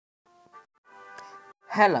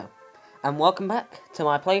Hello, and welcome back to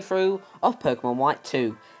my playthrough of Pokemon White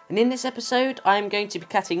 2. And in this episode, I am going to be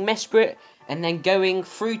catching Mesprit and then going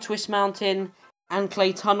through Twist Mountain and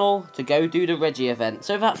Clay Tunnel to go do the Reggie event.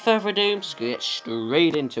 So without further ado, I'm just going to get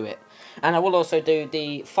straight into it. And I will also do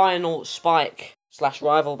the final Spike /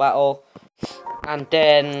 rival battle, and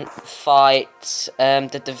then fight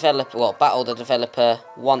the developer, well, battle the developer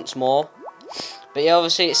once more. But yeah,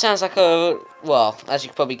 obviously it sounds like well, as you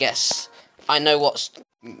can probably guess, I know what's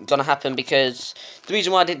gonna happen, because the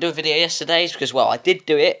reason why I didn't do a video yesterday is because, well, I did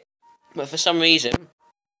do it, but for some reason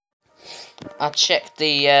I checked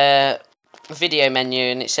the video menu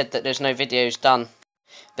and it said that there's no videos done.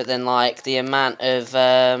 But then, like, the amount of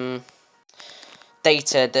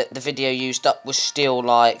data that the video used up was still,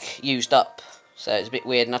 like, used up. So it's a bit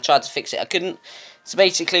weird, and I tried to fix it. I couldn't. So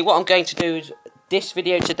basically what I'm going to do is this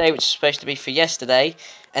video today, which is supposed to be for yesterday,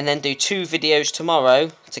 and then do 2 videos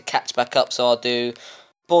tomorrow to catch back up. So I'll do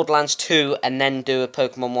Borderlands 2 and then do a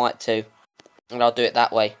Pokemon White 2. And I'll do it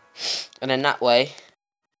that way. And then that way,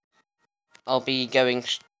 I'll be going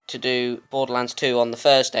to do Borderlands 2 on the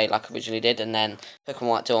Thursday, like I originally did, and then Pokemon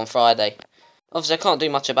White 2 on Friday. Obviously, I can't do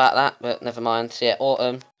much about that, but never mind. So yeah,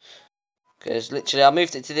 autumn. Because literally, I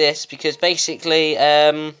moved it to this because basically,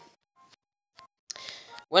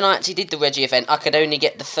 when I actually did the Reggie event, I could only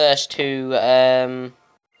get the first 2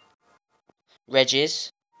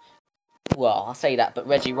 Regis. Well, I say that, but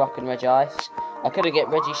Regirock and Regice. I couldn't get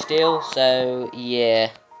Reggie Steel, so yeah.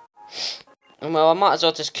 And well, I might as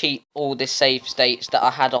well just keep all the save states that I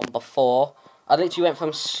had on before. I literally went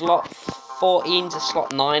from slot 14 to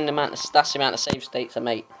slot 9. That's the amount of save states I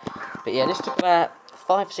made. But yeah, this took about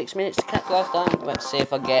 5-6 minutes to catch last time. Let's see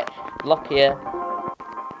if I get luckier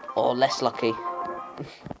or less lucky,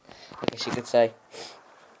 I guess you could say.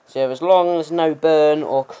 So as long as no burn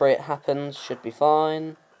or crit happens, should be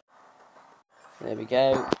fine. There we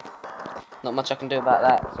go. Not much I can do about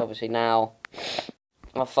that. So obviously now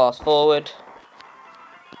I'll fast forward.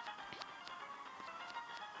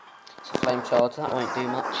 It's a flame charge, that won't do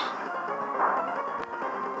much.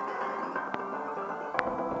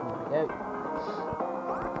 There we go.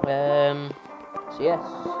 So yes,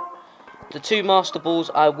 the 2 Master Balls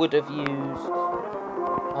I would have used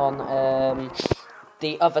on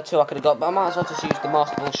the other 2 I could have got, but I might as well just use the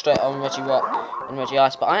Master Ball straight on Regirock and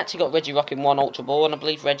Regice. But I actually got Regirock in 1 Ultra Ball, and I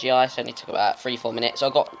believe Regice only took about 3-4 minutes. So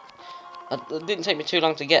it didn't take me too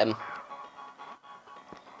long to get them.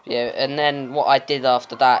 Yeah, and then what I did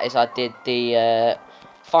after that is I did the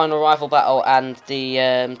final rival battle and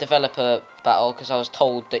the developer battle, because I was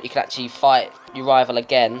told that you can actually fight your rival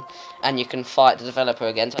again and you can fight the developer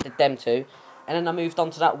again. So I did them 2, and then I moved on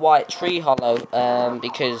to that white treehollow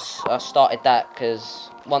because I started that because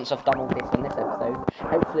once I've done all this in this episode,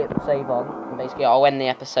 hopefully it will save on, and basically I'll end the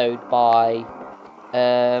episode by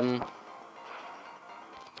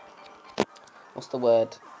what's the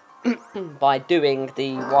word? by doing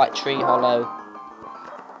the white treehollow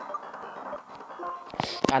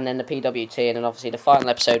and then the PWT, and then obviously the final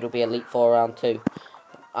episode will be Elite 4 round 2.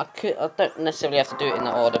 I don't necessarily have to do it in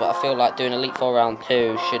that order, but I feel like doing Elite 4 round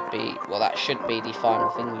 2 should be, well, that should be the final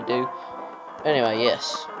thing you do. Anyway,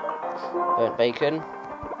 yes. Burnt bacon.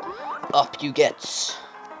 Up you get.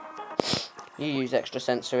 You use extra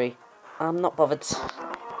sensory. I'm not bothered. So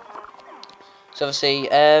obviously,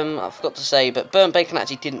 I forgot to say, but Burnt Bacon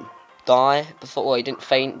actually didn't die before, or he didn't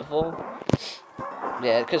faint before.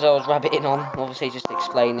 Yeah, because I was rabbiting on, obviously just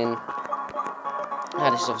explaining how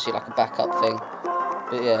this is obviously like a backup thing.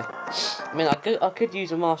 But yeah, I mean, I could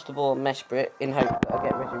use a Master Ball and Mesprit in hope that I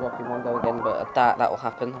get Regirock in 1 go again, but I doubt that will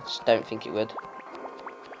happen. I just don't think it would.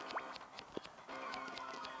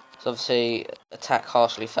 So obviously, attack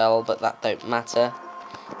harshly fell, but that don't matter.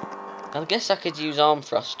 I guess I could use Arm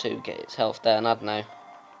Thrust to get its health down, I don't know.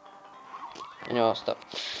 You know, I'll stop.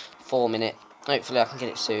 4 minute. Hopefully I can get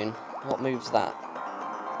it soon. What move's that?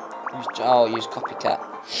 Use Copycat.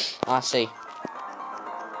 I see.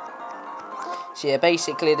 So yeah,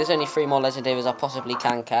 basically there's only 3 more legendaries I possibly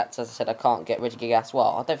can catch. As I said, I can't get Regigigas.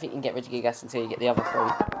 Well, I don't think you can get Regigigas until you get the other 3.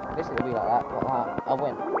 I guess it'll be like that. But I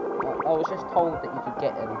was just told that you could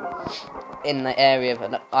get them in the area,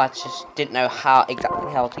 but I just didn't know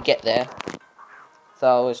exactly how to get there. So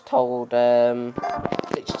I was told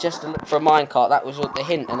it's just to look for a minecart. That was the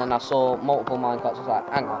hint, and then I saw multiple minecarts. I was like,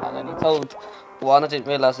 hang on, I only told 1. I didn't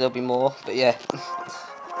realise there'll be more, but yeah.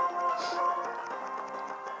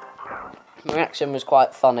 My reaction was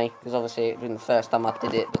quite funny, because obviously it was the first time I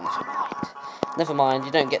did it, but never mind. Never mind,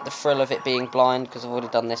 you don't get the thrill of it being blind, because I've already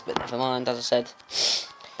done this, but never mind, as I said.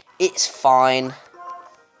 It's fine.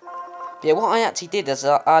 But yeah, what I actually did is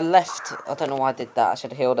I left, I don't know why I did that, I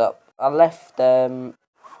should have healed up. I left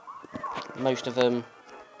Most of them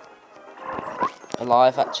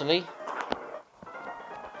alive, actually.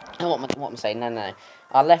 Oh, what am I saying? No.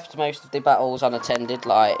 I left most of the battles unattended,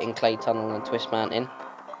 like in Clay Tunnel and Twist Mountain.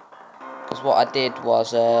 Because what I did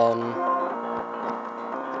was,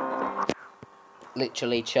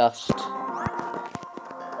 literally just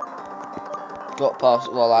got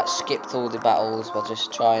past, well, like, skipped all the battles by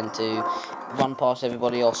just trying to run past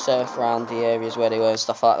everybody or surf around the areas where they were and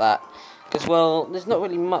stuff like that. Because, well, there's not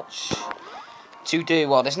really much to do.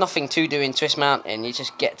 Well, there's nothing to do in Twist Mountain. You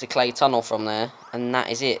just get to Clay Tunnel from there, and that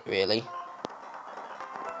is it, really.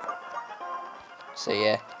 So,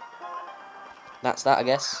 yeah. That's that, I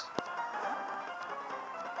guess.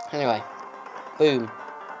 Anyway. Boom.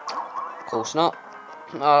 Of course not.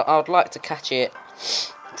 I would like to catch it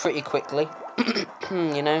pretty quickly.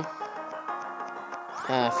 You know.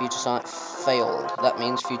 Future sight failed. That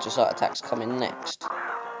means future sight attacks coming next.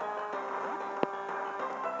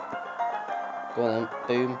 Go on then.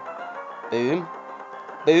 Boom. Boom.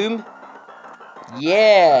 Boom.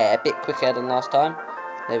 Yeah! A bit quicker than last time.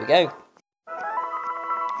 There we go.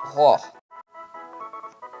 Whoa.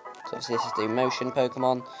 So obviously this is the motion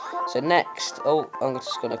Pokemon. So next, oh, I'm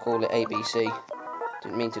just going to call it ABC.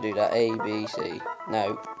 Didn't mean to do that. ABC.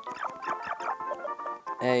 No.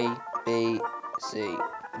 A, B, C.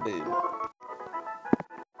 Boom.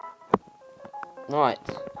 Right.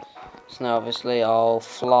 So now obviously I'll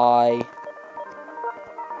fly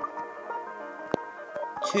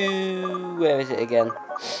to... where is it again?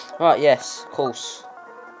 Right, yes, of course.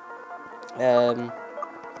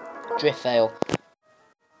 Driftveil.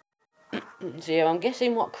 So yeah, I'm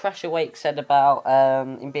guessing what Crash Awake said about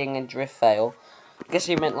him being in Driftveil. I guess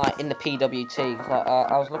he meant like in the PWT.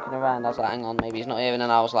 I was looking around, I was like, hang on, maybe he's not here, and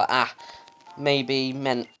then I was like, maybe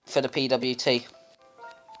meant for the PWT.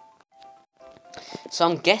 So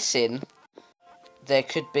I'm guessing there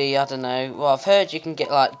could be, I don't know. Well, I've heard you can get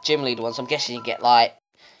like gym leader ones. I'm guessing you get like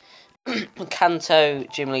Kanto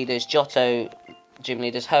gym leaders, Johto gym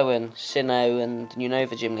leaders, Hoenn, Sinnoh, and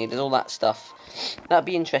Unova gym leaders, all that stuff. That'd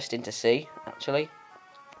be interesting to see, actually.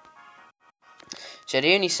 So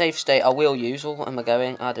the only save state I will use, or what am I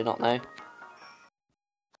going? I do not know.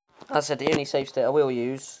 As I said, the only save state I will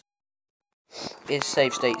use is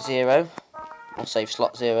save state 0, or save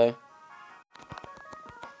slot 0.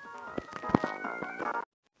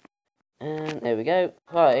 And there we go.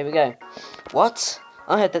 Right, here we go. What?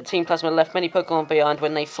 I heard that Team Plasma left many Pokemon behind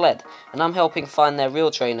when they fled, and I'm helping find their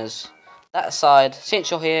real trainers. That aside, since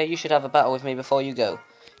you're here, you should have a battle with me before you go.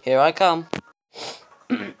 Here I come.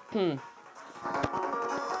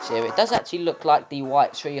 So it does actually look like the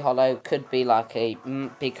white treehollow could be like a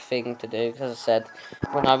big thing to do, because as I said,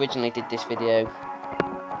 when I originally did this video,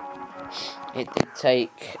 it did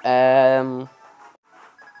take, well,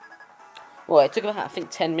 it took about, I think,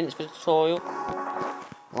 10 minutes for the tutorial.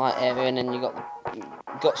 White area, and then you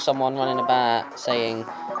got someone running about saying,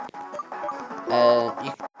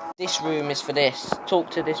 this room is for this, talk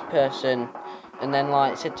to this person, and then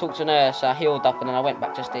like it said talk to a nurse. I healed up, and then I went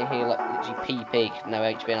back just to heal up, literally PP, no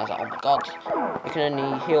HP, and I was like, oh my god, you can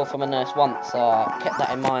only heal from a nurse once, so I kept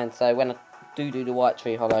that in mind. So when I do the white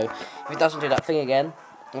treehollow, if it doesn't do that thing again,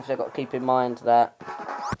 obviously I've got to keep in mind that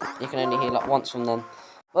you can only heal up once from them.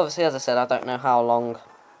 Obviously, as I said, I don't know how long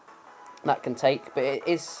that can take, but it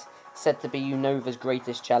is said to be Unova's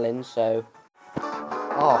greatest challenge, so...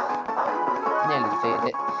 oh, nearly defeated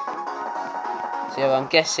it. So I'm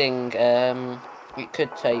guessing it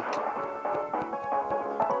could take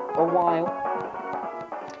a while,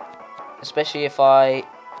 especially if I...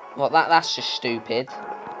 well, that's just stupid.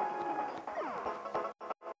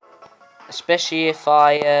 Especially if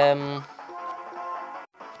I,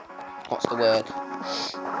 what's the word?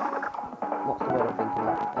 What's the word I'm thinking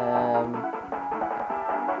of?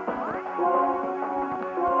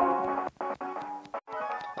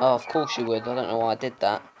 Oh, of course you would. I don't know why I did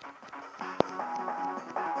that.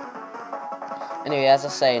 Anyway, as I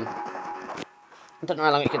was saying, I don't know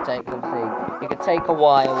how long it could take, obviously. It could take a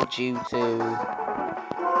while due to,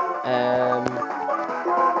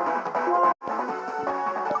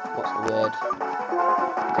 what's the word?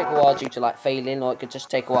 Take a while due to like failing, or it could just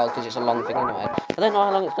take a while because it's a long thing anyway. I don't know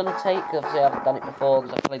how long it's going to take, obviously I haven't done it before,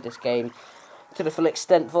 because I've played this game to the full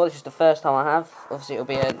extent before. This is the first time I have. Obviously it'll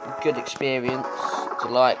be a good experience to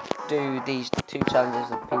like do these 2 challenges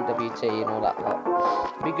of PWT and all that lot.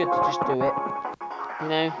 It'd be good to just do it, you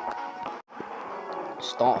know,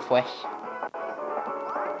 start fresh.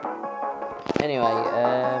 Anyway,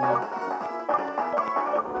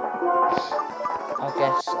 I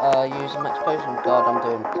guess use a max potion. God, I'm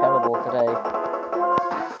doing terrible today.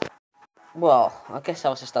 Well, I guess I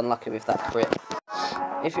was just unlucky with that crit.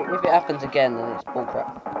 If it happens again, then it's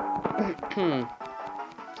bullcrap.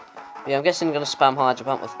 Yeah, I'm guessing I'm going to spam Hydro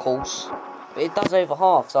Pump, of course. But it does over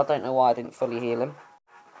half, so I don't know why I didn't fully heal him.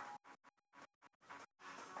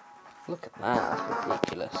 Look at that, that's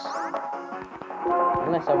ridiculous.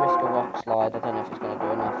 Unless I risk a rock slide, I don't know if it's going to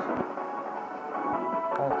do enough.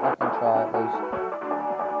 I can try at least.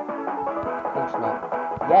 Of course not.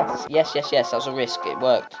 Yes, that was a risk, it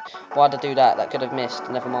worked. Why'd I do that? That could have missed,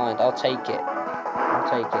 never mind, I'll take it.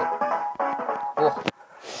 Oh,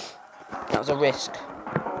 that was a risk.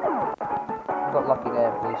 I got lucky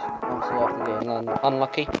there, at least. Obviously, after getting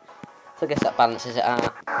unlucky. So I guess that balances it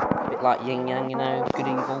out. A bit like yin yang, you know. Good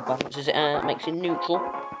evil balances it out, makes it neutral.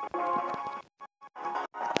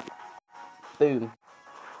 Boom.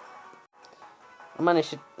 He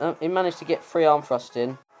managed to get 3 arm thrust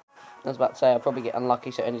in. I was about to say I'll probably get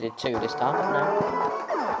unlucky, so it only did 2 this time, but no.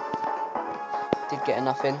 Did get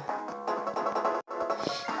enough in.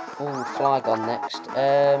 Ooh, Flygon next.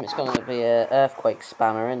 It's going to be a Earthquake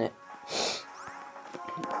spammer, isn't it?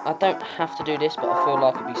 I don't have to do this, but I feel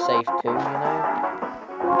like it'd be safe too, you know?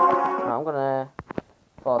 Right, I'm gonna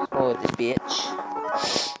fast forward this bitch.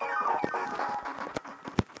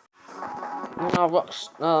 No, rock.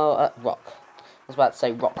 I was about to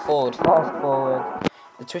say rock forward. Fast forward.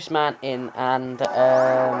 The Twist Man in and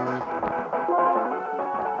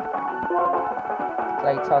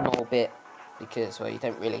Clay Tunnel bit, because, well, you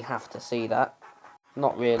don't really have to see that.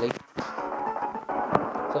 Not really.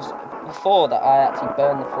 Before that, I actually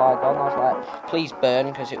burned the Flygon. I was like, please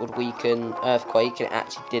burn, because it would weaken Earthquake, and it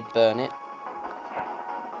actually did burn it.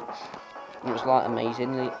 And it was like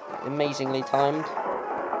amazingly timed.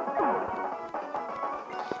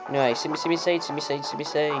 Anyway, Simmy Sage.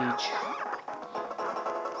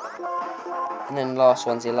 And then the last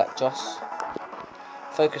one's the Electros.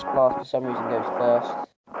 Focus Blast for some reason goes first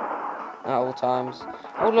at all times.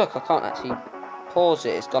 Oh look, I can't actually pause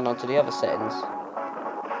it. It's gone on to the other settings.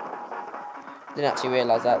 Didn't actually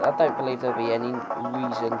realise that. I don't believe there'll be any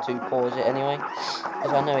reason to pause it anyway,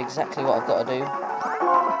 because I know exactly what I've got to do.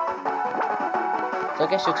 So I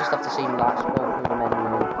guess you'll just have to see me like scroll through the menu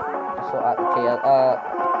and sort out the key. I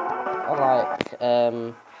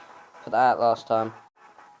put that out last time.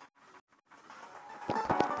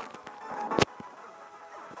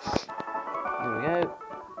 There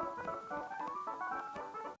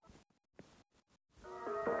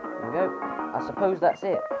we go. I suppose that's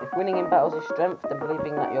it. If winning in battles is strength, then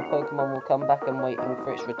believing that your Pokemon will come back and waiting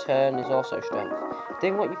for its return is also strength.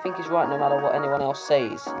 Doing what you think is right no matter what anyone else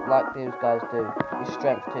says, like those guys do, is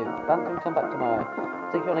strength too. Phantom, come back tomorrow.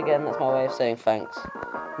 Take you on again, that's my way of saying thanks.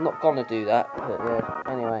 I'm not gonna do that, but yeah,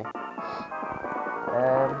 anyway.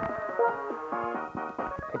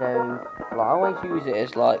 Pidove. Like, I always use it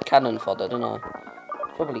as like cannon fodder, don't I?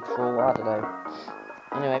 Probably cruel, I don't know.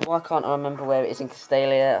 Anyway, why can't I remember where it is in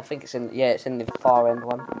Castalia? I think it's in, yeah, it's in the far end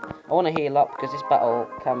one. I want to heal up because this battle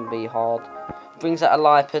can be hard. Brings out a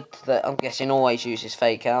Lipid that I'm guessing always uses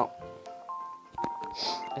Fake Out.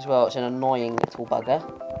 As well, it's an annoying little bugger.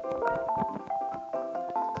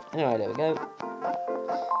 Anyway, there we go.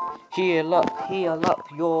 Heal up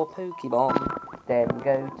your Pokemon. Then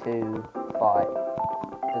go to fight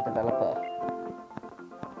the developer.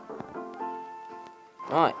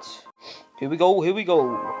 Right. Here we go.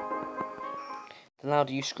 The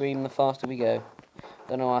louder you scream, the faster we go.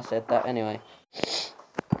 Don't know why I said that, anyway.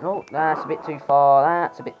 Oh, that's a bit too far,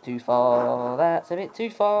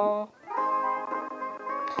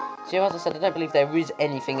 So, as I said, I don't believe there is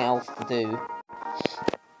anything else to do.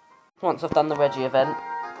 Once I've done the Regi event,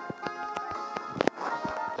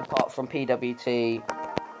 apart from PWT,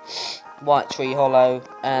 White Treehollow,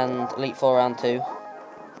 and Elite Four Round 2.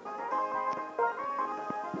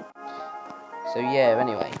 So yeah,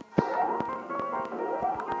 anyway.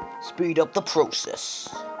 Speed up the process.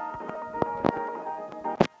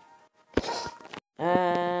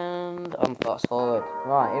 And I'm fast forward.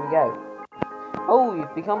 Right, here we go. Oh,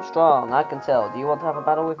 you've become strong, I can tell. Do you want to have a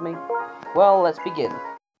battle with me? Well, let's begin.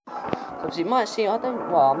 So obviously, it might seem, I'm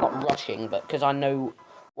not rushing, but because I know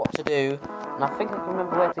what to do, and I think I can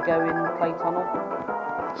remember where to go in the Clay Tunnel.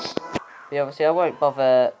 But obviously, I won't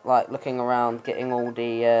bother, like, looking around, getting all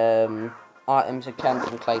the, items and cans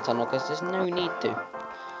from Clay Tunnel, because there's no need to.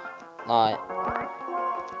 Like,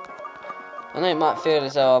 I know it might feel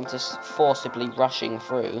as though I'm just forcibly rushing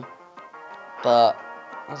through, but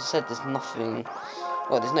as I said, there's nothing,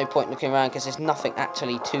 well, there's no point looking around because there's nothing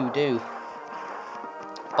actually to do.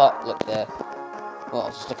 But look there, well,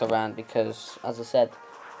 I'll just look around because, as I said,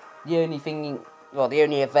 the only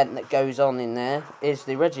event that goes on in there is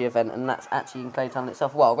the Regi event, and that's actually in Clay Tunnel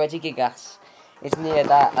itself. Well, Regigigas is near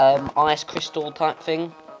that ice crystal type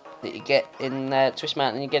thing that you get in Twist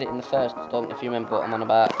Mountain. You get it in the first installment, if you remember what I'm on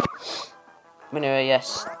about. Anyway,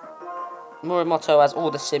 yes. Moromoto has all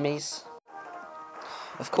the simmies.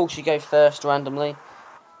 Of course, you go first randomly.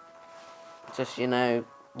 Just, you know,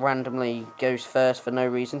 randomly goes first for no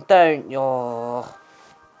reason. Don't, you're...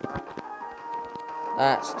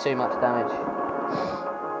 That's too much damage.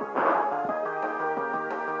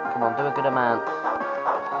 Come on, do a good amount.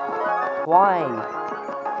 Why?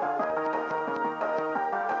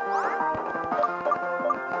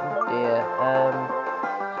 Oh dear.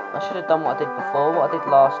 I should have done what I did before. What I did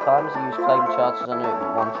last time is use flame charge because I knew it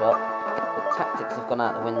would one shot. But tactics have gone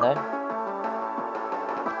out the window.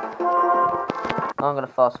 I'm going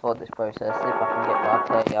to fast forward this process, see if I can get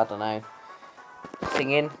like a, I don't know,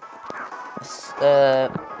 thing in.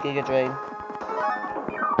 Giga Drain.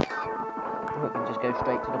 We can just go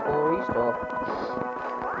straight to the 4 East, or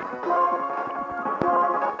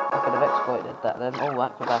I could have exploited that then. Oh,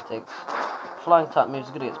 acrobatics. Flying type moves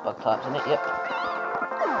are good against bug types, isn't it? Yep.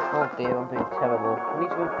 Oh dear, I'm doing terrible. I need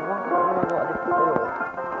to remember what I did before.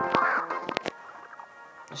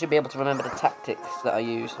 I should be able to remember the tactics that I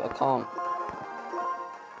use, but I can't.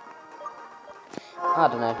 I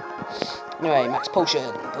don't know. Anyway, max potion.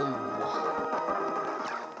 Ooh.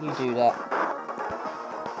 You do that.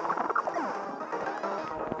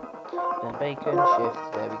 And bacon, shift,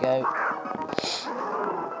 there we go.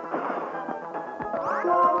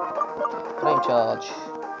 Flame charge.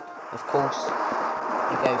 Of course,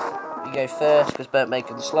 you go first because burnt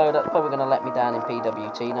bacon's slow. That's probably going to let me down in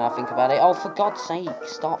PWT now I think about it. Oh, for God's sake,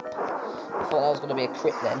 stop. I thought that was going to be a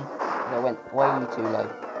crit then. I went way too low.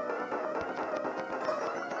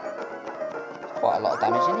 Quite a lot of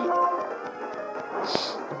damage in it.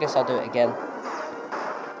 I guess I'll do it again.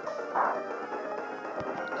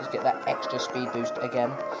 Just get that extra speed boost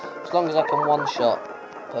again. As long as I can one-shot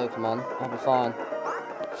Pokemon, I'll be fine.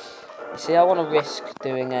 You see, I want to risk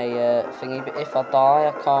doing a thingy, but if I die,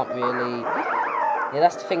 I can't really... Yeah,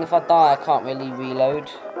 that's the thing, if I die, I can't really reload.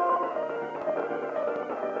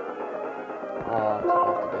 Oh, I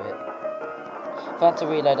have to do it. If I had to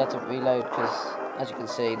reload, I had to reload, because, as you can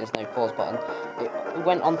see, there's no pause button. It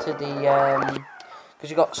went onto the,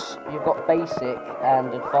 because you've got basic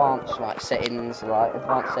and advanced, like, settings,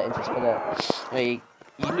 advanced settings is for the...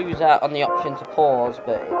 You lose out on the option to pause,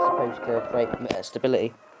 but it's supposed to create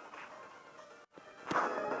stability.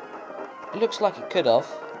 It looks like it could have.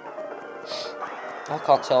 I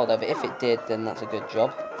can't tell though, but if it did, then that's a good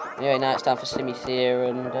job. Anyway, now it's time for Simisear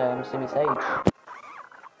and Simisage.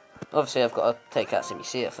 Obviously, I've got to take out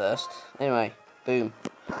Simisear first. Anyway, boom.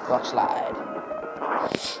 Rock slide.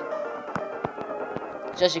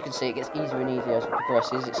 So as you can see, it gets easier and easier as it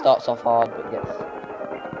progresses. It starts off hard, but it gets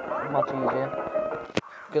much easier.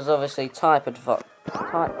 Because obviously, type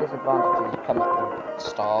disadvantages come at the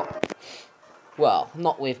start. Well,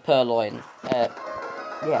 not with Purloin.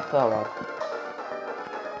 Yeah, Purloin.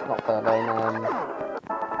 Not Purloin, oh,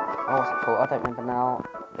 what's it called? I don't remember now,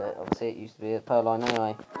 but obviously it used to be a Purloin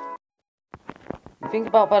anyway. You think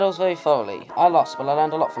about battles very thoroughly. I lost, but I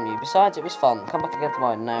learned a lot from you. Besides, it was fun. Come back again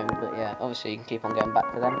tomorrow. No, but yeah, obviously you can keep on going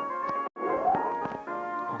back to them.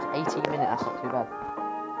 That's 18 minutes, that's not too bad.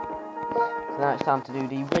 So now it's time to do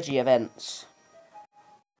the Regi events.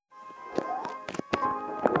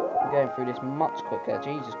 Going through this much quicker,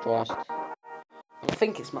 Jesus Christ. I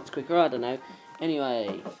think it's much quicker, I don't know.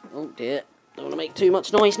 Anyway, oh dear, don't want to make too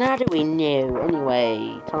much noise now, do we? No.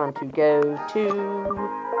 Anyway, time to go to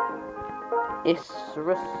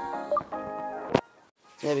Isurus.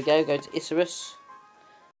 There we go to Isurus.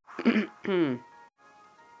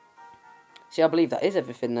 See, I believe that is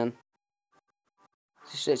everything then.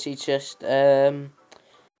 It's literally just, go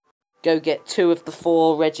get 2 of the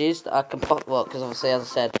 4 Regis that I can pop. Well, because obviously, as I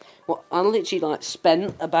said, I literally like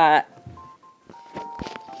spent about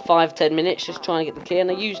 5-10 minutes just trying to get the key, and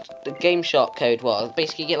I used the Game Shark code. Well,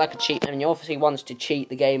 basically, you get like a cheat, and you obviously one's to cheat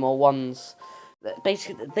the game, or one's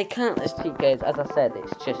basically they count as cheat codes. As I said,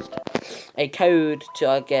 it's just a code to,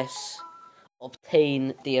 I guess,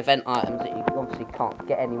 obtain the event items that you obviously can't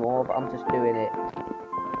get anymore. But I'm just doing it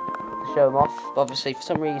to show them off. But obviously, for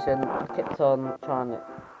some reason, I kept on trying to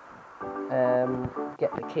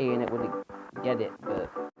get the key and it wouldn't get it, but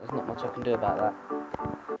there's not much I can do about that,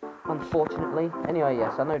 unfortunately. Anyway,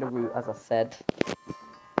 yes, I know the route, as I said.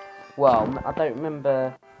 Well, I don't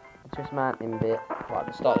remember the Twist Mountain bit, well,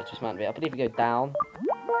 the start of the Twist Mountain bit. I believe you go down,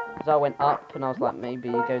 because I went up and I was like, maybe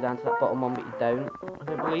you go down to that bottom one, but you don't, I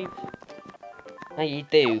don't believe. No, you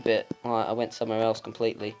do, but I went somewhere else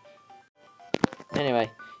completely.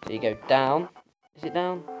 Anyway, so you go down, is it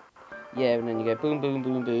down? Yeah, and then you go boom, boom,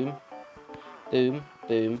 boom, boom. Boom,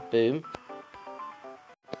 boom, boom.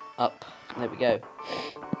 Up. There we go.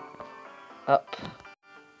 Up.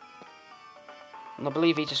 And I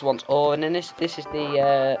believe he just wants ore. And then this is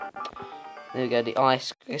the, there we go, the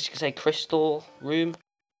ice, I guess you could say crystal room.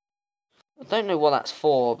 I don't know what that's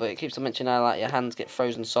for, but it keeps on mentioning how like your hands get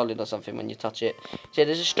frozen solid or something when you touch it. So yeah,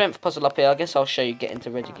 there's a strength puzzle up here. I guess I'll show you getting to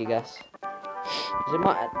Regigigas. You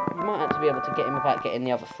might actually be able to get him without getting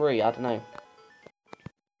the other three. I don't know.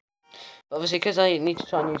 But obviously, because I need to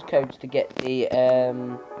try and use codes to get the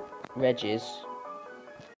Regis.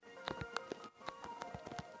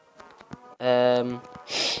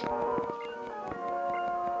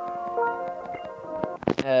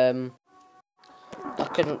 I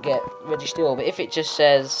couldn't get Registeel, but if it just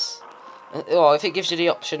says, or if it gives you the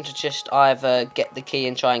option to just either get the key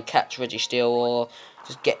and try and catch Registeel, or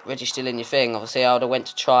just get Registeel in your thing, obviously I would have went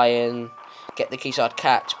to try and get the key so I'd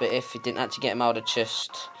catch, but if it didn't actually get him, I would have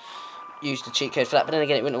just used the cheat code for that, but then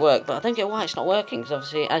again it wouldn't work. But I don't get why it's not working, because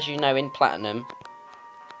obviously, as you know, in Platinum,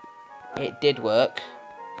 it did work.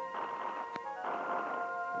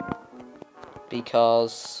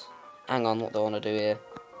 Because, hang on, what do I want to do here?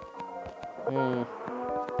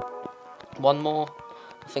 One more?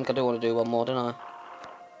 I think I do want to do one more, don't I?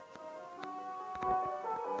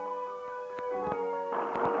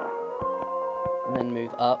 And then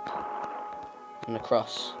move up and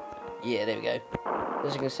across. Yeah, there we go.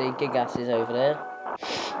 As you can see, Gigas is over there.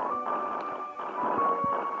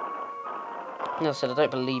 As I said, I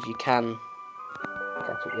don't believe you can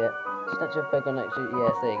catch it yet. Statue of Pokemon next to,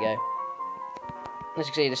 yes, there you go. As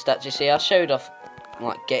you can see, the statue, see, I showed off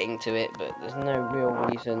like getting to it, but there's no real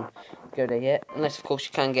reason to go there yet, unless of course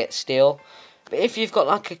you can get steel. But if you've got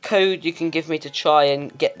like a code you can give me to try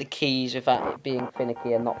and get the keys without it being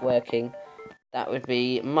finicky and not working, that would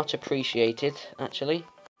be much appreciated, actually.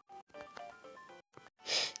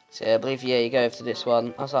 So I believe, yeah, you go over to this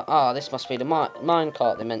one. I was like, ah, this must be the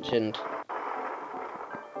minecart they mentioned.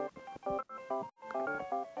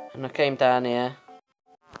 And I came down here,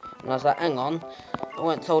 and I was like, hang on, I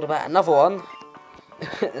weren't told about another one.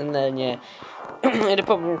 And then, yeah, it'd have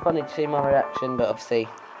probably been funny to see my reaction, but obviously,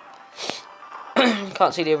 you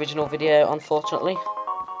can't see the original video, unfortunately.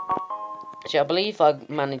 Actually, I believe I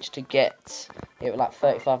managed to get it like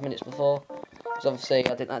 35 minutes before, because obviously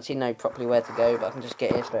I didn't actually know properly where to go, but I can just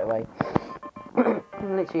get here straight away.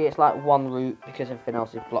 Literally, it's like one route, because everything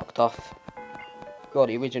else is blocked off. God,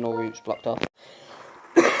 the original route's blocked off.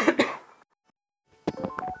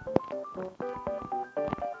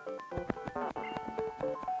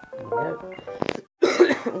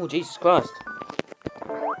 Oh, Jesus Christ.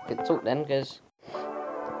 Couldn't talk then, because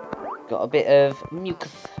got a bit of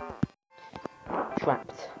mucus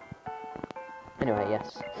trapped. Anyway,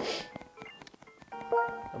 yes.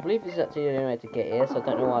 I believe this is actually the only way to get here, so I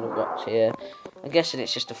don't know why the rock's here. I'm guessing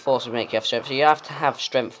it's just a force to make you have strength, so you have to have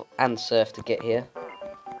strength and surf to get here.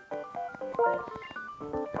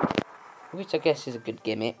 Which I guess is a good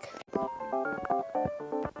gimmick.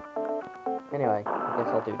 Anyway, I guess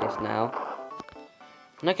I'll do this now.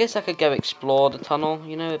 And I guess I could go explore the tunnel,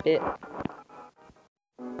 you know, a bit.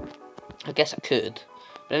 I guess I could.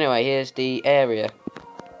 But anyway, here's the area.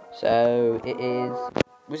 So, it is...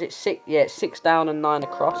 Was it 6? Yeah, it's 6 down and 9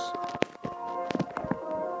 across.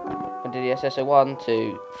 I did the SSO 1,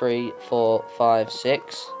 2, 3, 4, 5,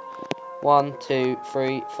 6. 1, 2,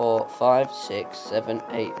 3, 4, 5, 6, 7,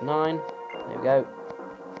 8, 9. There we go.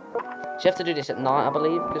 So you have to do this at night, I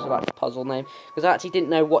believe, because of like the puzzle name. Because I actually didn't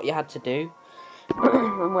know what you had to do.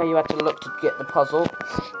 And where you had to look to get the puzzle.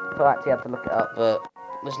 So I actually had to look it up, but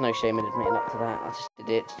there's no shame in admitting up to that. I just did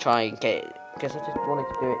it to try and get it, because I just wanted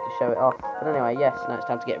to do it to show it off. But anyway, yes, now it's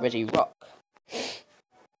time to get Regirock.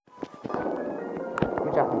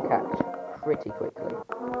 Which I can catch pretty quickly.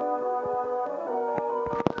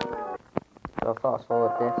 So I'll fast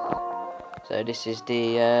forward this. So this is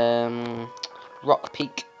the Rock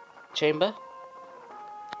Peak chamber.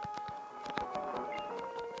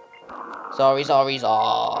 Sorry. So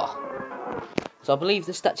I believe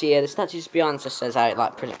the statue here, the statue just behind just says how it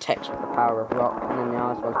like protects with the power of rock, and then the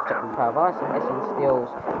ice one's protects with the power of ice, and this one steals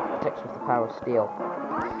protects with the power of steel.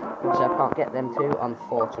 Which I can't get them to,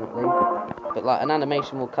 unfortunately. But like an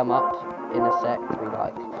animation will come up in a sec to be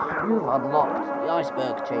like, you've unlocked the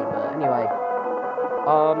iceberg chamber. Anyway.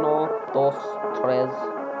 1, 2, 3.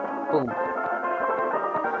 Boom.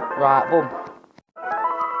 Right, boom.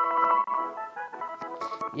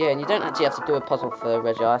 Yeah, and you don't actually have to do a puzzle for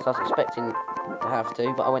Regice. I was expecting to have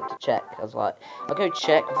to, but I went to check. I was like, I'll go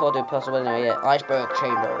check before I do a puzzle. But anyway, yeah, iceberg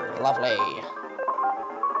chamber, lovely.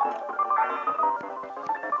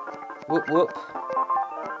 Whoop whoop.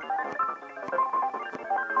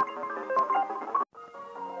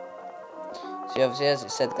 See, obviously, as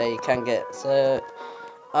it said there, you can get... So,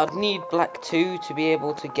 I'd need black 2 to be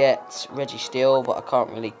able to get Registeel, but I can't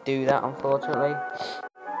really do that, unfortunately.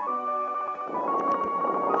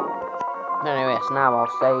 Anyway, so now I'll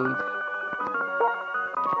save.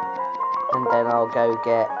 And then I'll go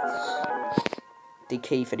get the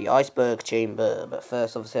key for the iceberg chamber. But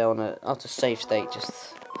first, obviously, I'll just save state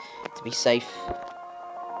just to be safe.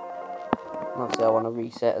 And obviously, I want to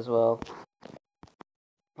reset as well.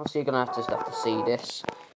 Obviously, you're going to just have to see this.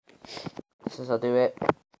 Just as I do it.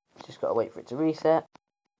 Just got to wait for it to reset.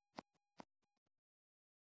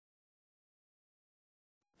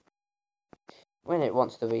 When it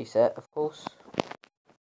wants to reset, of course.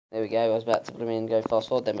 There we go, I was about to go fast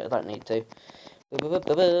forward then, but I don't need to. Boom, boom,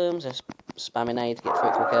 boom, boom. Just spamming A to get through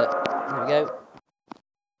it quicker. There we go.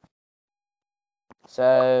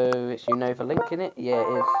 So, it's Unova link in it? Yeah, it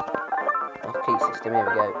is. Oh, key system, here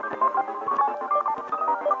we go.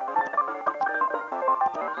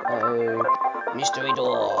 So, mystery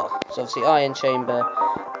door. So, obviously, iron chamber.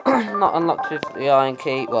 Not unlocked with the iron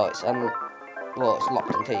key. Well, it's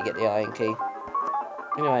locked until you get the iron key.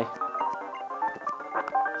 Anyway.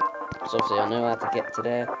 So obviously I know how to get to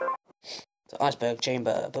there. So iceberg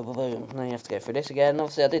chamber, boom, boom, boom. Now you have to go through this again.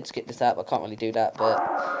 Obviously I did skip this out, but I can't really do that.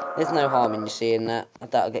 But there's no harm in you seeing that. I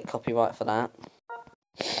doubt I'll get copyright for that.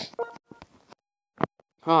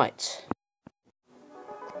 Right.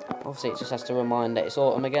 Obviously it just has to remind that it's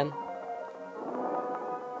autumn again.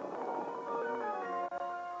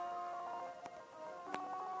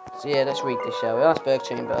 So yeah, let's read this, shall we? Iceberg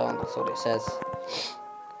chamber, that's all it says.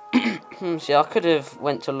 See, I could have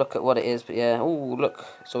went to look at what it is, but yeah. Oh, look,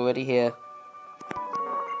 it's already here.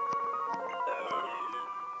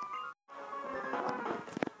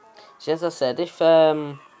 See, as I said, if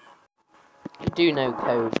you do know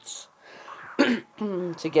codes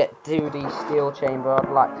to get to the steel chamber,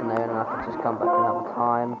 I'd like to know, and I could just come back another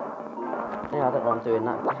time. Yeah, I don't know why I'm doing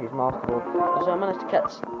that, just use Master Ball. So I managed to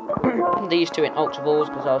catch these two in Ultra Balls,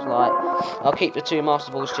 because I was like, I'll keep the 2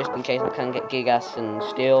 Master Balls just in case I can get Gigas and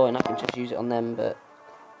Steel, and I can just use it on them, but...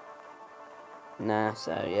 Nah,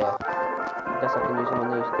 so yeah. I guess I can use them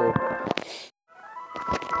on these too.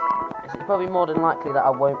 It's probably more than likely that I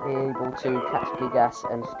won't be able to catch Gigas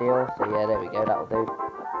and Steel, so yeah, there we go, that'll do.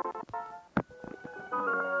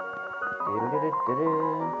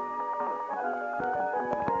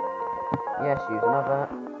 Yes, use another.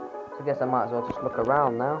 So I guess I might as well just look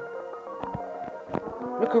around now.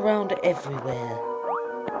 Look around everywhere.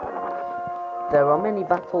 There are many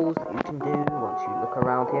battles that you can do once you look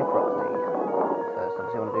around here properly. First,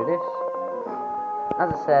 obviously, I want to do this. As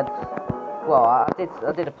I said, well,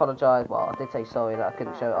 I did apologise. Well, I did say sorry that I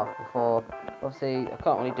couldn't show it off before. Obviously, I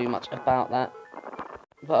can't really do much about that,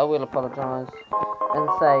 but I will apologise and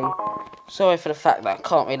say sorry for the fact that I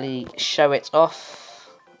can't really show it off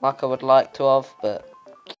like I would like to have, but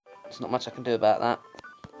there's not much I can do about that.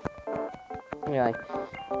 Anyway,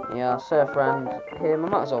 yeah, surf around here. I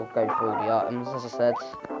might as well go through all the items, as I said.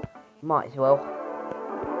 Might as well.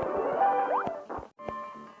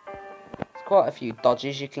 There's quite a few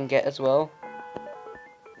dodges you can get as well.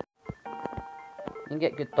 You can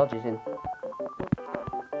get good dodges in.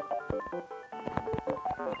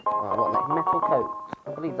 Right, what next? Metal coat. I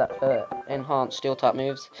believe that's for enhanced steel type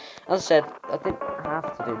moves. As I said, I didn't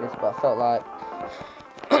have to do this, but I felt like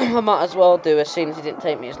I might as well do, as soon as it didn't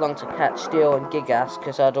take me as long to catch Steel and Gigas,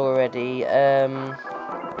 because I'd already,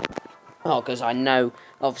 because I know,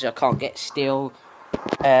 obviously I can't get Steel,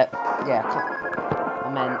 yeah, I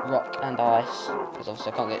meant Rock and Ice, because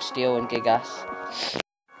obviously I can't get Steel and Gigas,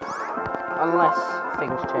 unless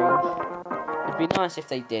things change. It'd be nice if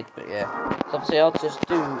they did, but yeah. So obviously I'll just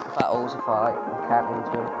do battles if I can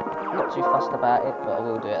into them. I'm not too fussed about it, but I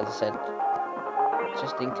will do it, as I said,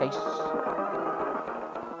 just in case.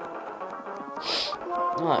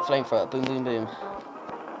 Alright, flamethrower, boom, boom, boom.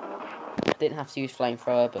 I didn't have to use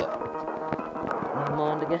flamethrower, but never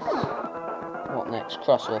mind, I guess. What next?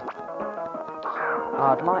 Crosshaw.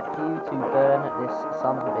 I'd like you to burn this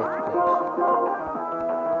son of a bitch, please.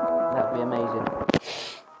 That would be amazing.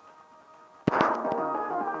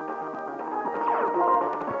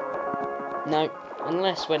 No,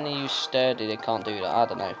 unless when they use sturdy they can't do that, I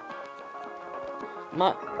don't know.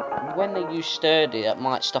 When they use sturdy, that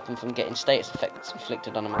might stop them from getting status effects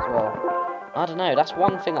inflicted on them as well. I don't know, that's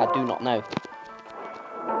one thing I do not know.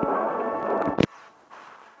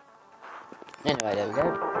 Anyway, there we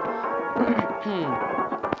go.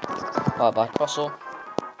 Bye-bye, Crosshaw.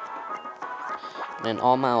 And then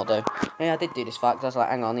Armaldo. Yeah, I did do this fact, because I was like,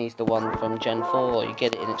 hang on, he's the one from Gen 4. You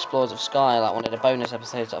get it in Explorers of Sky, like one of the bonus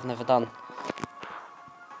episodes that I've never done.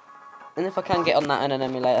 And if I can get on that in an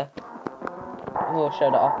emulator, will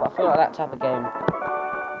show that off, but I feel like that type of game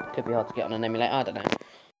could be hard to get on an emulator. I don't know.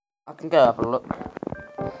 I can go have a look.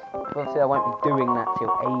 Obviously, I won't be doing that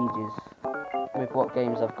till ages with what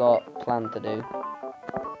games I've got planned to do.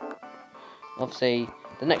 Obviously,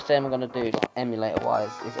 the next game I'm going to do, like,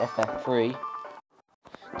 emulator-wise, is FF3.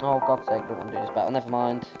 Oh, God's sake, I don't want to do this battle. Never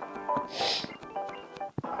mind.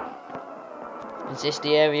 Is this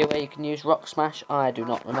the area where you can use Rock Smash? I do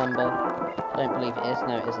not remember. I don't believe it is.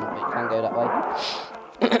 No, it isn't, but you can go that way.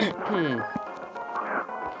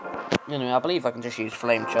 Anyway, I believe I can just use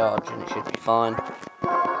Flame Charge, and it should be fine.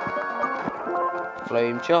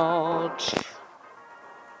 Flame Charge.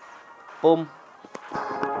 Boom.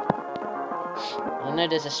 I know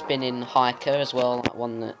there's a spinning hiker as well, like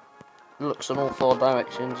one that looks in all 4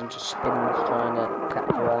 directions and just spins trying to catch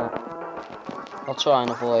you out. I'll try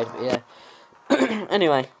and avoid, but yeah.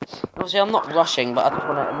 Anyway, obviously I'm not rushing, but I just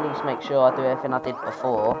want to at least make sure I do everything I did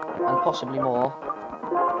before, and possibly more.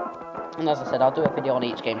 And as I said, I'll do a video on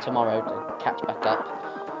each game tomorrow to catch back up.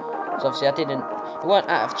 So obviously it weren't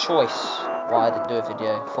out of choice why I didn't do a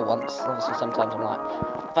video for once. Obviously sometimes I'm like,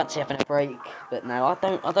 fancy having a break, but no, I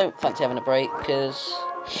don't fancy having a break, because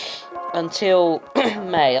until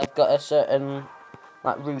May I've got a certain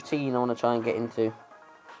like routine I want to try and get into.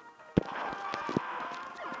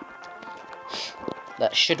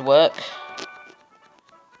 That should work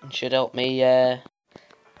and should help me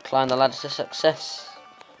climb the ladder to success,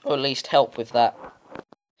 or at least help with that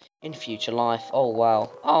in future life. Oh wow!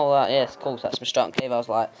 Oh yes, of course, that's Mesprit Cave. I was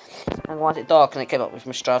like, and why is it dark? And it came up with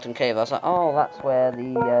Mesprit Cave. I was like, oh, that's where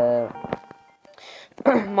the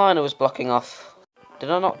miner was blocking off. Did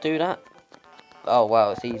I not do that? Oh wow,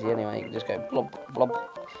 it's easy anyway. You can just go blob blob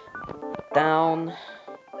down,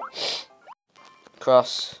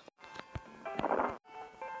 cross.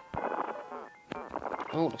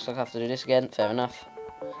 Oh, looks like I have to do this again. Fair enough.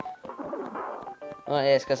 Oh,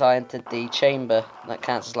 yeah, it's because I entered the chamber. That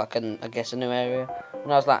counts as like I guess a new area.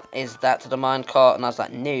 And I was like, is that to the minecart? And I was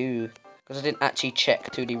like, no, because I didn't actually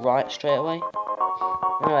check to the right straight away.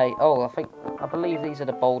 Anyway, oh, I believe these are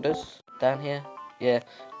the boulders down here. Yeah,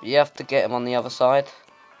 but you have to get them on the other side.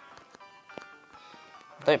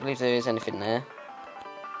 I don't believe there is anything there.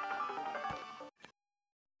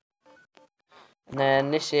 And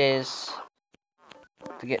then this is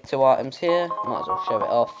to get 2 items here. Might as well show it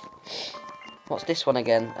off. What's this one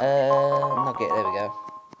again? Nugget, there we go.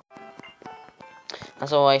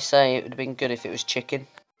 As I always say, it would have been good if it was chicken.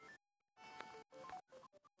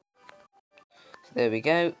 So there we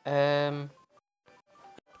go.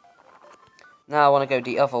 Now I want to go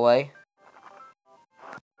the other way.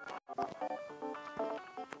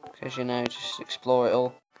 Because, you know, just explore it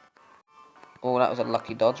all. Oh, that was a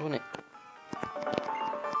lucky dodge, wasn't it?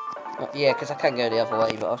 Yeah, because I can go the other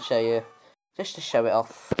way, but I'll show you. Just to show it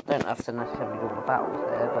off. Don't have to necessarily do all the battles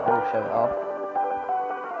there, but I'll show it off.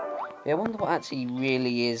 Yeah, I wonder what actually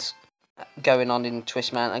really is going on in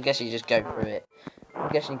Twist Man. I guess you just go through it. I'm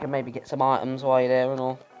guessing you can maybe get some items while you're there and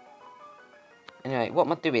all. Anyway, what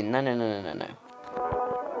am I doing? No. Don't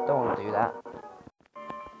want to do that.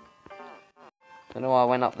 Don't know why I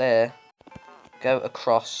went up there. Go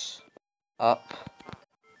across. Up.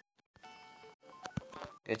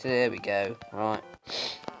 Go to there we go. Right.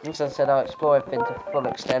 As I said, I'll explore everything to full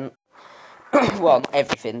extent. Well, not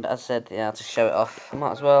everything, but as I said, yeah, I'll just show it off. I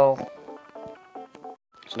might as well.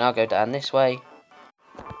 So now I'll go down this way.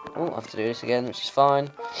 Oh, I have to do this again, which is fine.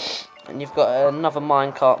 And you've got another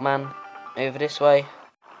minecart man over this way.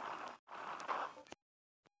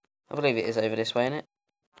 I believe it is over this way, isn't it?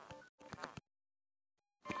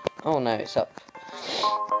 Oh no, it's up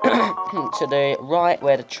to the right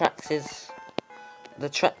where the tracks is. The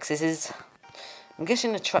tracks is. I'm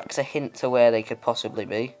guessing the tracks a hint to where they could possibly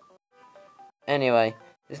be. Anyway,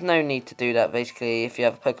 there's no need to do that. Basically, if you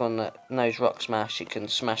have a Pokemon that knows Rock Smash, it can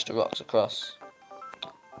smash the rocks across.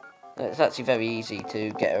 It's actually very easy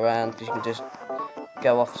to get around because you can just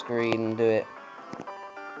go off screen and do it.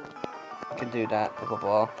 You can do that, blah blah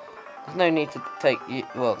blah. There's no need to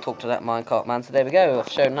talk to that minecart man. So there we go. I've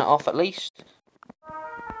shown that off at least.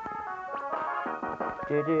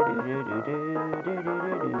 So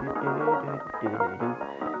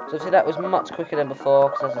see, that was much quicker than before,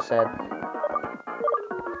 because as I said,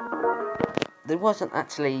 there wasn't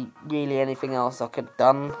actually really anything else I could have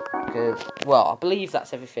done, because, well, I believe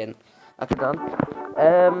that's everything I could have done.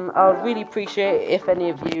 I would really appreciate it if any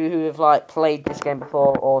of you who have, like, played this game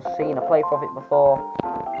before, or seen a playthrough of it before,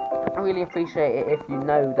 I really appreciate it if you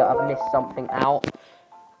know that I've missed something out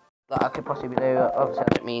that I could possibly do. Obviously, I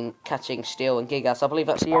don't mean catching Steel and Gigas. I believe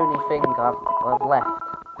that's the only thing I've left.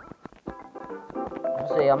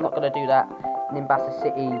 Obviously, I'm not going to do that in Nimbasa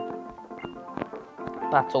City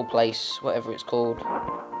battle place, whatever it's called.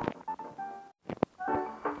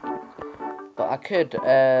 But I could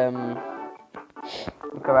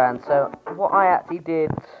look around. So what I actually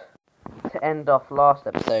did to end off last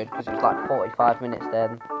episode, because it was like 45 minutes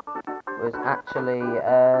then, was actually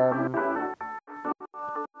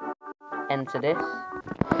enter this.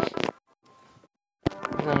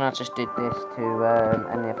 And then I just did this to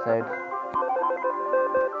end the episode.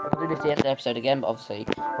 I'll do this to the end of the episode again, but obviously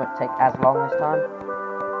it won't take as long this time.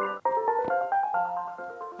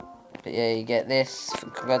 But yeah, you get this.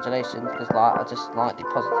 Congratulations, because like I just like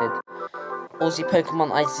deposited all the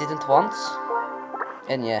Pokemon I didn't want.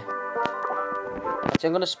 And yeah. So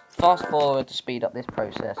I'm going to fast forward to speed up this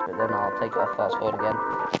process, but then I'll take it off fast forward again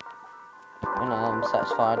when I'm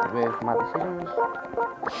satisfied with my decisions.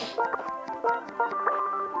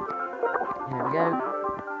 Here we go.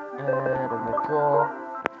 Then withdraw.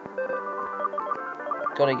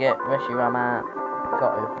 Gotta get Regirock out.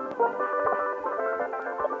 Got to.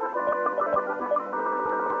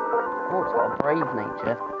 Oh, it's got a brave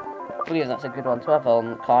nature. I believe that's a good one to have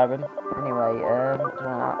on Kyurem. Anyway, I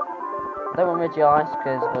don't want Regice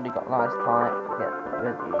because I've already got nice type. Get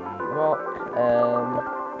Regirock.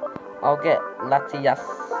 I'll get Latias.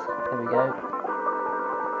 There we go.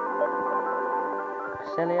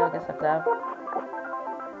 Celia, I guess I could have.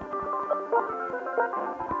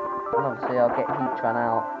 And obviously I'll get Heatran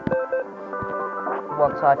out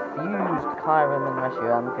once I've fused Kyurem and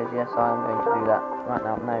Regirock, because yes, I am going to do that right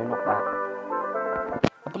now. No, not that.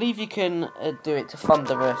 I believe you can do it to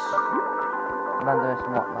Thunderous and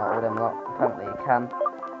whatnot, all them lot. Apparently you can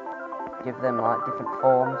give them like different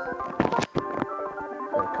forms.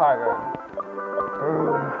 So Kyurem.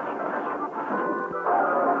 Boom.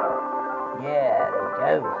 Yeah, there we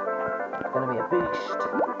go. It's gonna be a boost.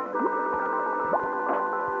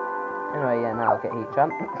 Anyway, yeah, now I'll get Heatran.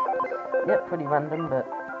 Yep, pretty random, but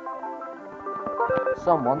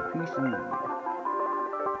someone PC.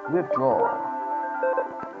 Withdraw.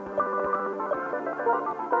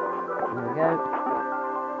 There we go.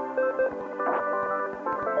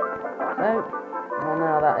 So, well,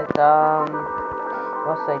 now that is done.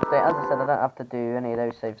 Well, save state. As I said, I don't have to do any of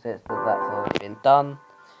those save states, but that's already been done.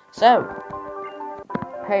 So,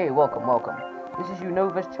 hey, welcome. This is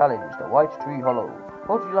Unova's challenge, the White Tree Hollow.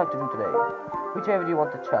 What would you like to do today? Which area do you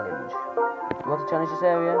want to challenge? You want to challenge this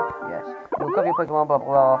area? Yes. You'll cover your Pokemon, blah, blah,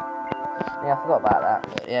 blah. Yeah, I forgot about that.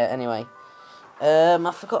 But yeah, anyway.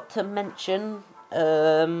 I forgot to mention,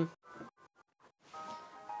 yeah,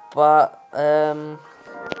 well,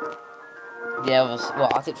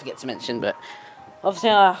 I did forget to mention, but obviously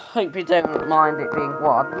I hope you don't mind it being,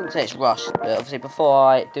 well, I wouldn't say it's rushed, but obviously before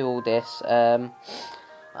I do all this, I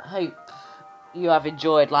hope you have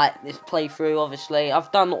enjoyed, like, this playthrough. Obviously I've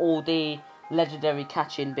done all the legendary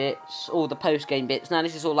catching bits, all the post-game bits. Now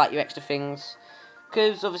this is all like your extra things,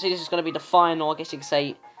 because obviously this is going to be the final, I guess you could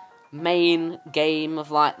say, main game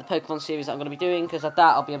of like the Pokemon series that I'm going to be doing, because I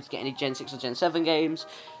doubt I'll be able to get any Gen 6 or Gen 7 games.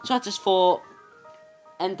 So I just thought,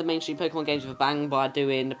 end the mainstream Pokemon games with a bang by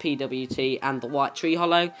doing the PWT and the White Tree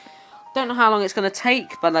Hollow. Don't know how long it's going to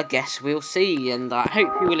take, but I guess we'll see, and I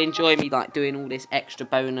hope you will enjoy me like doing all this extra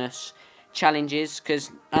bonus challenges, because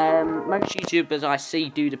most YouTubers I see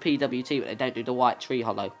do the PWT, but they don't do the White Tree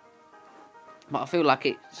Hollow. But I feel like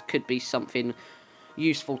it could be something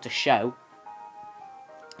useful to show.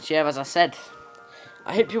 So yeah, as I said,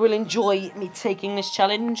 I hope you will enjoy me taking this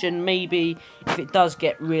challenge, and maybe if it does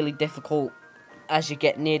get really difficult as you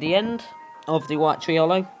get near the end of the White Tree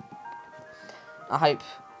Hollow, I hope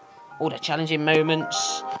all the challenging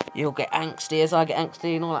moments, you'll get angsty as I get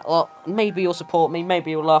angsty and all that lot. Maybe you'll support me, maybe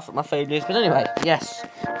you'll laugh at my failures, but anyway, yes.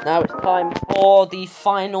 Now it's time for the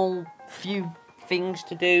final few things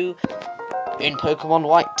to do in Pokemon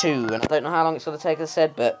White 2, and I don't know how long it's going to take, as I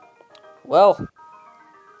said, but, well,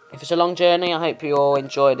 if it's a long journey, I hope you all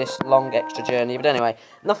enjoy this long extra journey. But anyway,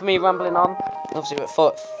 enough of me rambling on. Obviously we're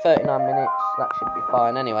at 39 minutes, that should be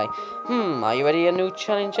fine. Anyway, are you ready, a new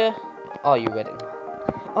challenger? Are you ready?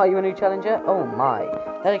 Are you a new challenger? Oh my,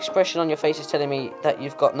 that expression on your face is telling me that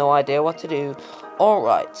you've got no idea what to do.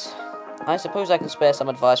 Alright, I suppose I can spare some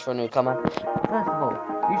advice for a newcomer. First of all,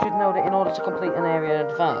 you should know that in order to complete an area in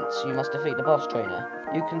advance, you must defeat the boss trainer.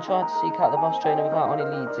 You can try to seek out the boss trainer without any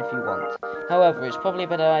leads if you want. However, it's probably a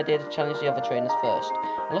better idea to challenge the other trainers first.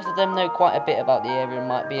 A lot of them know quite a bit about the area and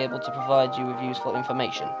might be able to provide you with useful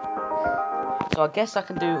information. So I guess I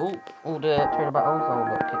can do all the trainer battles. Oh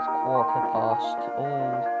look, it's 1:15.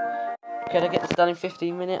 Oh, could I get this done in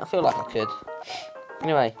 15 minutes? I feel like I could.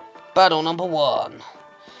 Anyway, battle number 1.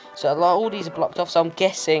 So like, all these are blocked off, so I'm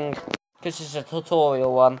guessing, because this is a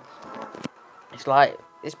tutorial one, it's like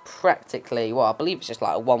is practically, well, I believe it's just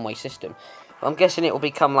like a one-way system. But I'm guessing it will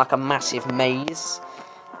become like a massive maze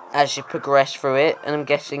as you progress through it, and I'm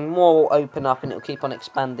guessing more will open up and it'll keep on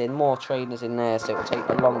expanding, more trainers in there, so it'll take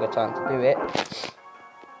a longer time to do it.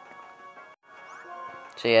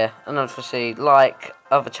 So yeah, and obviously, like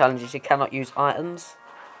other challenges, you cannot use items.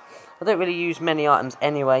 I don't really use many items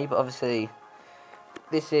anyway, but obviously,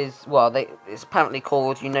 this is, well, it's apparently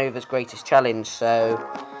called Unova's Greatest Challenge, so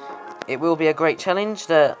it will be a great challenge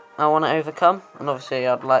that I want to overcome, and obviously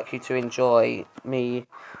I'd like you to enjoy me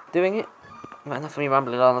doing it. But enough of me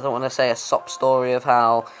rambling on. I don't want to say a sob story of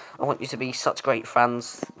how I want you to be such great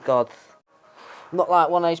fans. God. I'm not like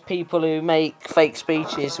one of those people who make fake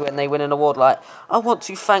speeches when they win an award like, I want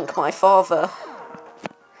to thank my father,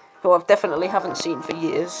 who I definitely haven't seen for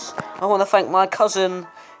years. I want to thank my cousin,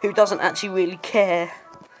 who doesn't actually really care.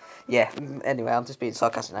 Yeah, anyway, I'm just being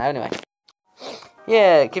sarcastic now. Anyway.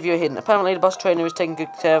 Yeah, give you a hint. Apparently the boss trainer is taking good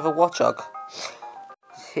care of a watchog.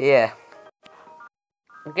 Yeah.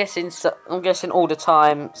 I'm guessing all the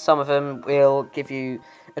time some of them will give you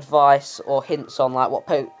advice or hints on like what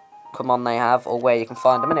Pokémon they have or where you can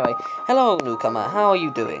find them. Anyway, hello newcomer, how are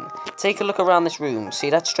you doing? Take a look around this room.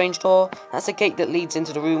 See that strange door? That's the gate that leads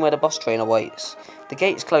into the room where the boss trainer waits. The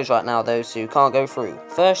gate is closed right now though, so you can't go through.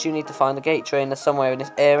 First you need to find the gate trainer somewhere in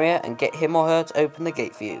this area and get him or her to open the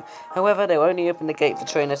gate for you. However, they'll only open the gate for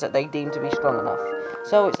trainers that they deem to be strong enough.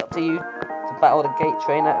 So it's up to you to battle the gate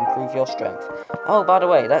trainer and prove your strength. Oh, by the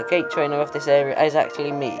way, that gate trainer of this area is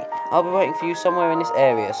actually me. I'll be waiting for you somewhere in this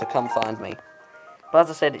area, so come find me. But as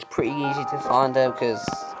I said, it's pretty easy to find her because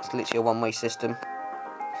it's literally a one-way system.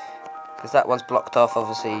 Because that one's blocked off,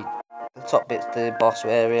 obviously. The top bit's the boss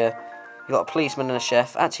area. You've got a policeman and a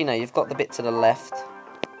chef. Actually, no, you've got the bit to the left.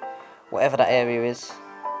 Whatever that area is.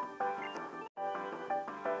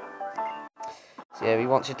 So yeah, he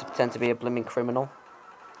wants you to pretend to be a blooming criminal.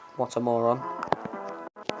 What a moron.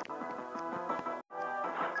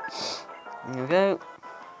 There we go.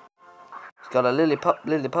 He's got a lilipop,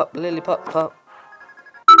 lilipop, lilipop, pop.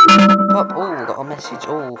 Pop. Oh, got a message.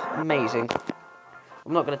 Oh, amazing.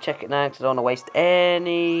 I'm not going to check it now because I don't want to waste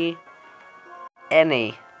any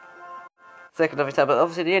second of your time. But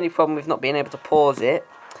obviously the only problem with not being able to pause it,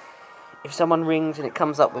 if someone rings and it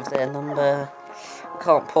comes up with their number, I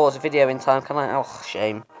can't pause a video in time, can I? Oh,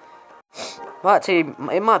 shame. But actually,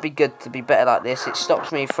 it might be good to be better like this. It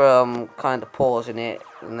stops me from kind of pausing it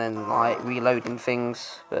and then like reloading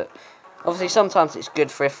things. But obviously sometimes it's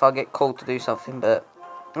good for if I get called to do something. But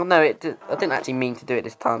oh no, I didn't actually mean to do it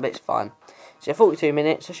this time, but it's fine. So 42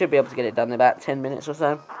 minutes, I should be able to get it done in about 10 minutes or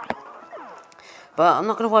so. But I'm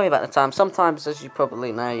not going to worry about the time. Sometimes, as you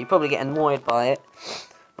probably know, you probably get annoyed by it.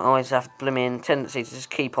 I always have a blooming tendency to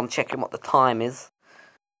just keep on checking what the time is.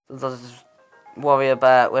 Sometimes I just worry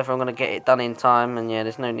about whether I'm going to get it done in time, and yeah,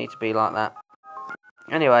 there's no need to be like that.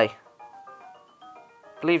 Anyway,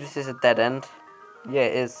 I believe this is a dead end. Yeah,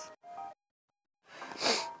 it is.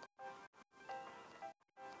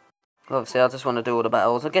 Obviously, I just want to do all the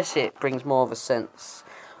battles. I guess it brings more of a sense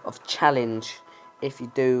of challenge if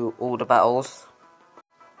you do all the battles.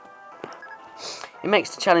 It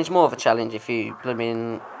makes the challenge more of a challenge if you,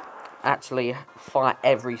 actually fight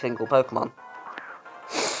every single Pokemon.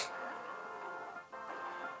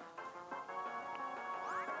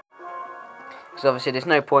 Because obviously there's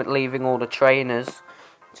no point leaving all the trainers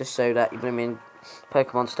just so that your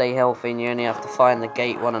Pokemon stay healthy and you only have to find the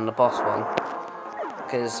gate one and the boss one.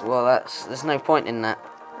 Because, well, there's no point in that.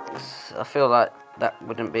 I feel like that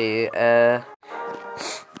wouldn't be, well,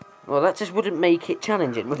 that just wouldn't make it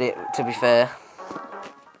challenging, would it, to be fair?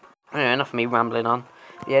 Anyway, enough of me rambling on.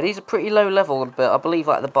 Yeah, these are pretty low level, but I believe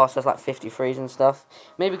like the boss has like 53s and stuff.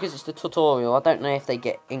 Maybe because it's the tutorial, I don't know if they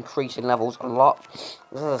get increasing levels a lot.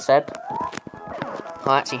 As I said,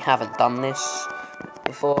 I actually haven't done this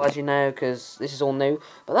before, as you know, because this is all new.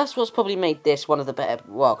 But that's what's probably made this one of the better,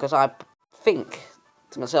 well, because I think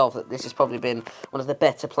to myself that this has probably been one of the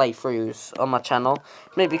better playthroughs on my channel.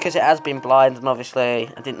 Maybe because it has been blind and obviously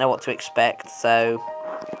I didn't know what to expect, so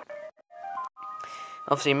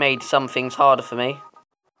obviously made some things harder for me.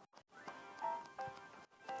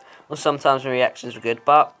 Well, sometimes my reactions were good,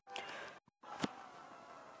 but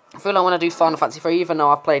I feel like when I do Final Fantasy 3, even though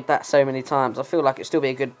I've played that so many times, I feel like it'd still be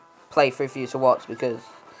a good playthrough for you to watch because,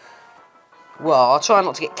 well, I'll try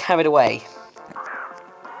not to get carried away.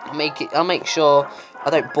 I'll make sure I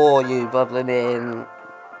don't bore you bubbling in,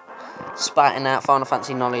 spatting out Final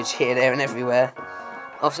Fantasy knowledge here, there, and everywhere.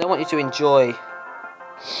 Obviously, I want you to enjoy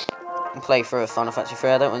and play through a Final Fantasy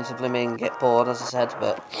 3. I don't want you to get bored, as I said,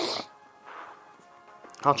 but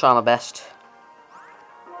I'll try my best.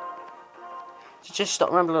 So just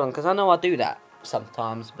stop rambling on, because I know I do that.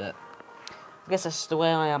 sometimes, but I guess that's just the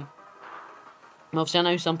way I am. And obviously, I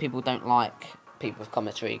know some people don't like people with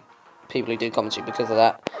commentary, people who do commentary because of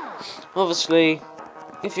that. Obviously,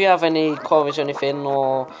 if you have any quarries or anything,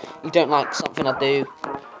 or you don't like something I do,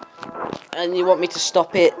 and you want me to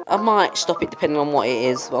stop it, I might stop it depending on what it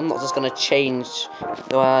is. I'm not just going to change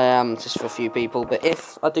the way I am just for a few people. But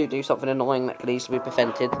if I do something annoying that could easily be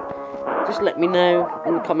prevented, just let me know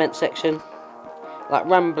in the comment section. Like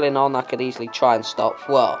rambling on, I could easily try and stop.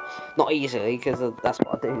 Well, not easily, because that's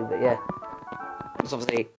what I do, but yeah. Because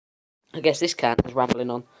obviously, I guess this counts as rambling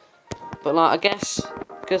on. But like, I guess,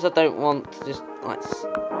 because I don't want to just, like,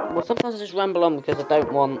 well, sometimes I just ramble on because I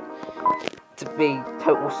don't want to be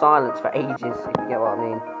total silence for ages, if you get what I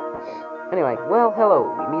mean. Anyway, well,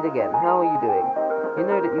 hello, we meet again. How are you doing? You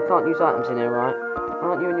know that you can't use items in here, right?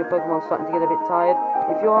 Aren't you and your Pokemon starting to get a bit tired?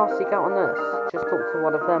 If you are, seek out a nurse. Just talk to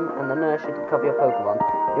one of them, and the nurse should recover your Pokemon.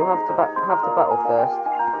 You'll have to battle first.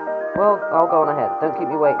 Well, I'll go on ahead. Don't keep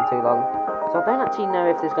me waiting too long. So I don't actually know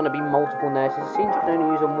if there's going to be multiple nurses. It seems you can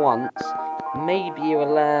only use them once. Maybe you're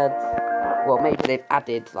allowed... Well, maybe they've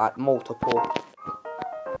added, like, multiple.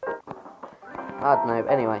 I don't know.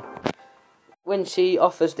 Anyway. When she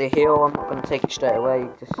offers the heal, I'm not going to take it straight away.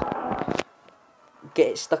 Just get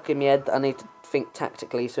it stuck in my head. I need to think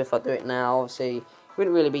tactically. So if I do it now, obviously, it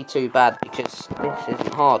wouldn't really be too bad. Because this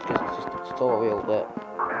isn't hard. Because it's just a tutorial. But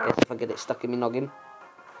I guess if I get it stuck in my noggin.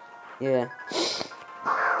 Yeah.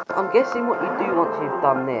 I'm guessing what you do once you've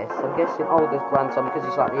done this, I'm guessing Olga's grandson, because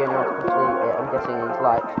he's like the only one to complete it, I'm guessing he's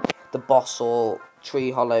like the boss or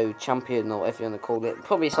treehollow champion or whatever you want to call it.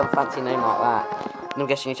 Probably some fancy name like that. And I'm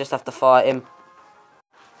guessing you just have to fight him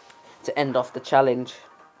to end off the challenge.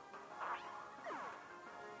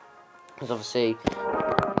 Because obviously, you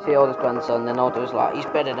see Olga's grandson, then Olga's like, he's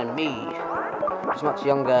better than me. He's much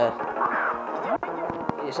younger.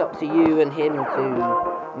 It's up to you and him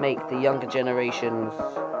to make the younger generations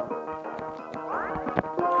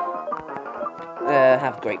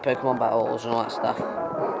have great Pokemon battles and all that stuff.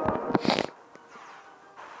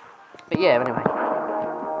 But yeah, anyway.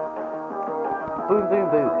 Boom, boom,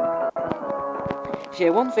 boom. So yeah,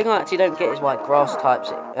 one thing I actually don't get is why grass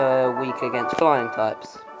types are weak against flying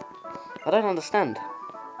types. I don't understand.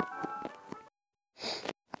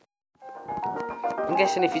 I'm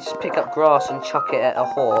guessing if you just pick up grass and chuck it at a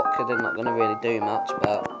hawk, they're not going to really do much,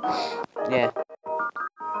 but yeah.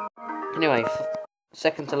 Anyway,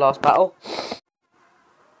 second to last battle.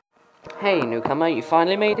 Hey, newcomer, you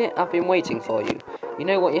finally made it? I've been waiting for you. You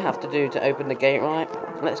know what you have to do to open the gate, right?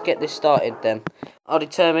 Let's get this started then. I'll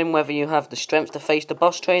determine whether you have the strength to face the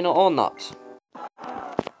boss trainer or not.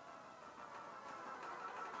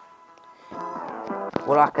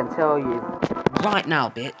 Well, I can tell you right now,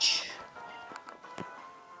 bitch,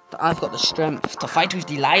 that I've got the strength to fight with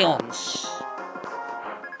the lions.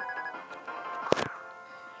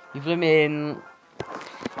 You've been in...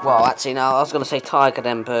 Well, actually, no, I was going to say tiger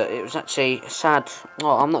then, but it was actually sad.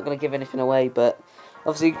 Oh, I'm not going to give anything away, but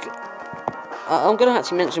obviously, I'm going to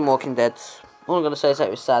actually mention Walking Dead. All I'm going to say is that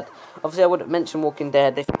it was sad. Obviously, I would have mentioned Walking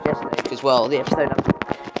Dead if it was yesterday, because, well, the episode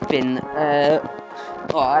had been,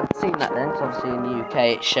 well, I hadn't seen that then, because obviously in the UK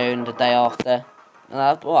it's shown the day after.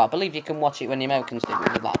 Well, I believe you can watch it when the Americans do,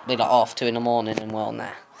 they're like half 2 in the morning, and well, nah.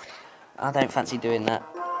 I don't fancy doing that.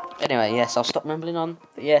 Anyway, yes, I'll stop rambling on.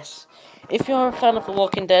 But yes, if you're a fan of The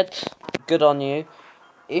Walking Dead, good on you.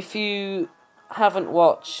 If you haven't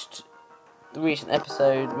watched the most recent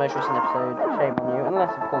episode, shame on you.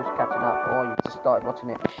 Unless, of course, you're catching up or you just started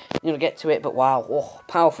watching it. You'll get to it, but wow, oh,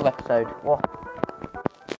 powerful episode. Oh.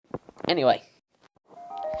 Anyway,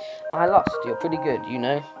 I lost. You're pretty good, you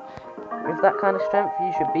know. With that kind of strength,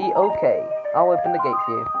 you should be okay. I'll open the gate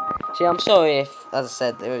for you. See, I'm sorry if, as I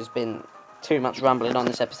said, there has been too much rambling on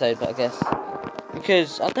this episode, but I guess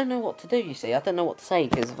because I don't know what to do, you see. I don't know what to say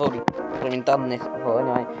because I've already done this before.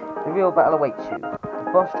 Anyway, the real battle awaits you.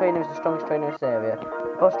 The boss trainer is the strongest trainer in this area.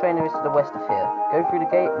 The boss trainer is to the west of here. Go through the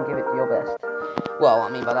gate and give it your best. Well, what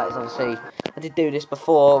I mean by that is obviously I did do this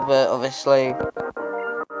before, but obviously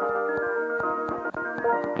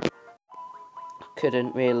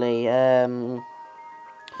couldn't really do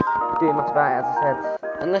much about it, as I said,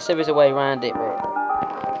 unless there is a way around it, but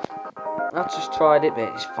I've just tried it,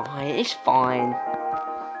 but it's fine.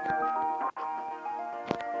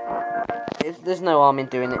 There's no harm in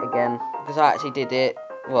doing it again, because I actually did it,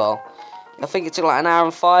 well, I think it took like 1 hour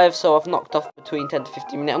and 5, so I've knocked off between 10 to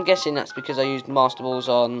 15 minutes. I'm guessing that's because I used Master Balls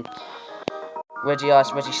on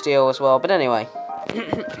Regice, Registeel as well, but anyway.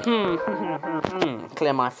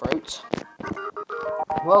 Clear my throat.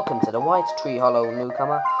 Welcome to the White Treehollow,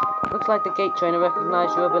 newcomer. Looks like the gate trainer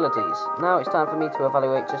recognised your abilities. Now it's time for me to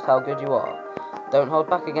evaluate just how good you are. Don't hold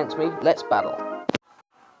back against me. Let's battle.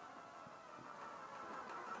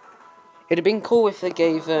 It'd have been cool if they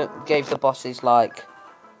gave the bosses like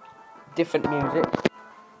different music,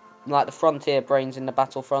 like the Frontier Brains in the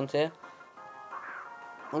Battle Frontier.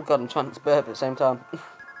 Oh god, I'm trying to burp at the same time.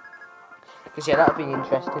 Because yeah, that would be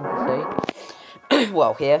interesting to see.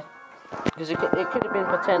 Well, here, because it could have been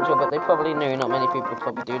potential, but they probably knew not many people would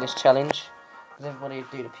probably do this challenge. Because everybody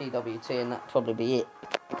would do the PWT, and that'd probably be it.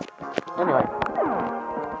 Anyway,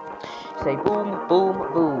 say boom,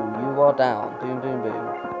 boom, boom. You are down. Boom, boom,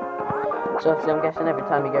 boom. So obviously I'm guessing every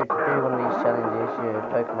time you go to do one of these challenges, your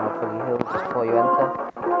Pokemon are fully healed just before you enter.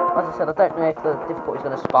 As I said, I don't know if the difficulty's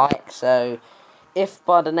going to spike, so if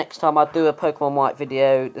by the next time I do a Pokemon White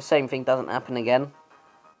video, the same thing doesn't happen again.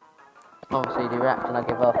 Obviously the reaction I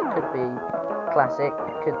give off could be classic,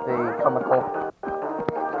 could be comical.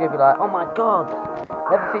 It's going to be like, oh my god,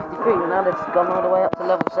 level 53, and now they've gone all the way up to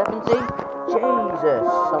level 70? Jesus!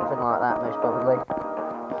 Something like that, most probably.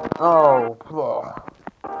 Oh, ugh.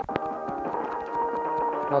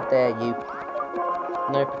 How dare you.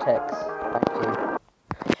 No protects. Thank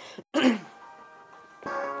you.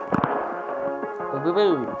 Boo boo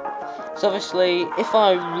boo. So obviously, if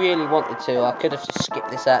I really wanted to, I could have just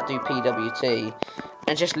skipped this out, do PWT,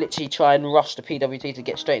 and just literally try and rush the PWT to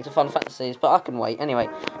get straight into Fun Fantasies, but I can wait. Anyway,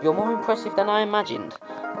 you're more impressive than I imagined.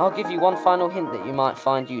 I'll give you one final hint that you might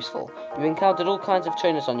find useful. You encountered all kinds of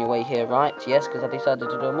trainers on your way here, right? Yes, because I decided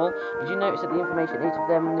to do them all. Did you notice that the information each of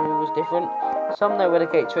them knew was different? Some know where the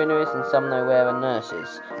gate trainer is, and some know where a nurse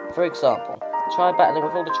is. For example, try battling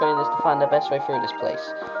with all the trainers to find the best way through this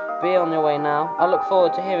place. Be on your way now. I look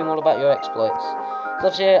forward to hearing all about your exploits. So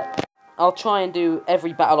obviously, I'll try and do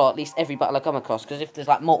every battle, or at least every battle I come across, because if there's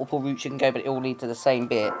like multiple routes you can go, but it all lead to the same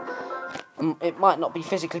bit, it might not be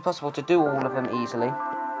physically possible to do all of them easily.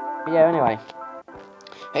 But yeah, anyway.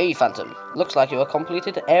 Hey, Phantom. Looks like you have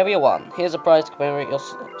completed Area 1. Here's a prize to commemorate your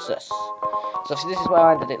success. So this is where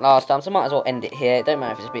I ended it last time, so I might as well end it here. It don't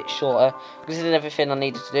matter if it's a bit shorter, because I did everything I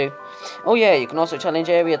needed to do. Oh yeah, you can also challenge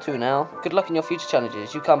Area 2 now. Good luck in your future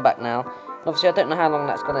challenges. You come back now. Obviously, I don't know how long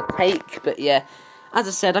that's going to take, but yeah. As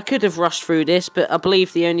I said, I could have rushed through this, but I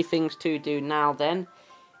believe the only things to do now then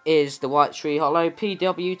is the White Treehollow,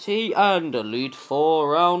 PWT, and Elite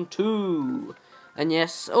 4 Round 2. And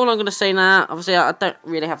yes, all I'm going to say now, obviously I don't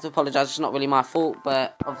really have to apologise, it's not really my fault,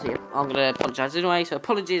 but obviously I'm going to apologise anyway, so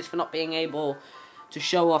apologies for not being able to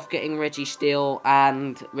show off getting Registeel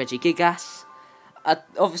and Regigigas. I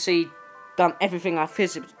obviously done everything I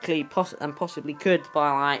physically and possibly could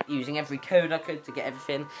by like using every code I could to get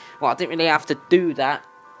everything. Well, I didn't really have to do that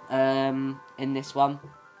in this one,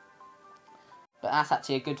 but that's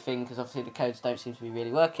actually a good thing because obviously the codes don't seem to be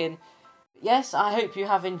really working. Yes, I hope you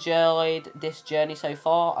have enjoyed this journey so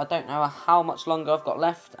far. I don't know how much longer I've got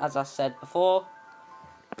left, as I said before.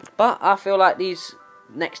 But I feel like these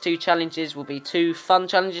next two challenges will be two fun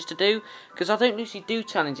challenges to do, because I don't usually do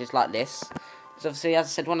challenges like this. Because obviously, as I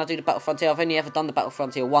said, when I do the Battle Frontier, I've only ever done the Battle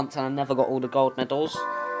Frontier once, and I never got all the gold medals.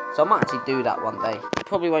 So I might actually do that one day.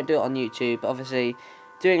 Probably won't do it on YouTube, but obviously,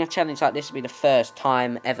 doing a challenge like this will be the first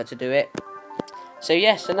time ever to do it. So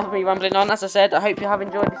yes, enough of me rambling on. As I said, I hope you have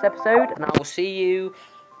enjoyed this episode, and I will see you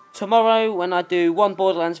tomorrow when I do one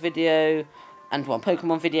Borderlands video and one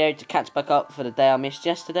Pokemon video to catch back up for the day I missed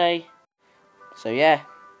yesterday. So yeah,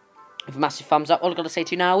 with a massive thumbs up, all I've got to say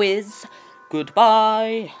to you now is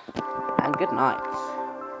goodbye and good night.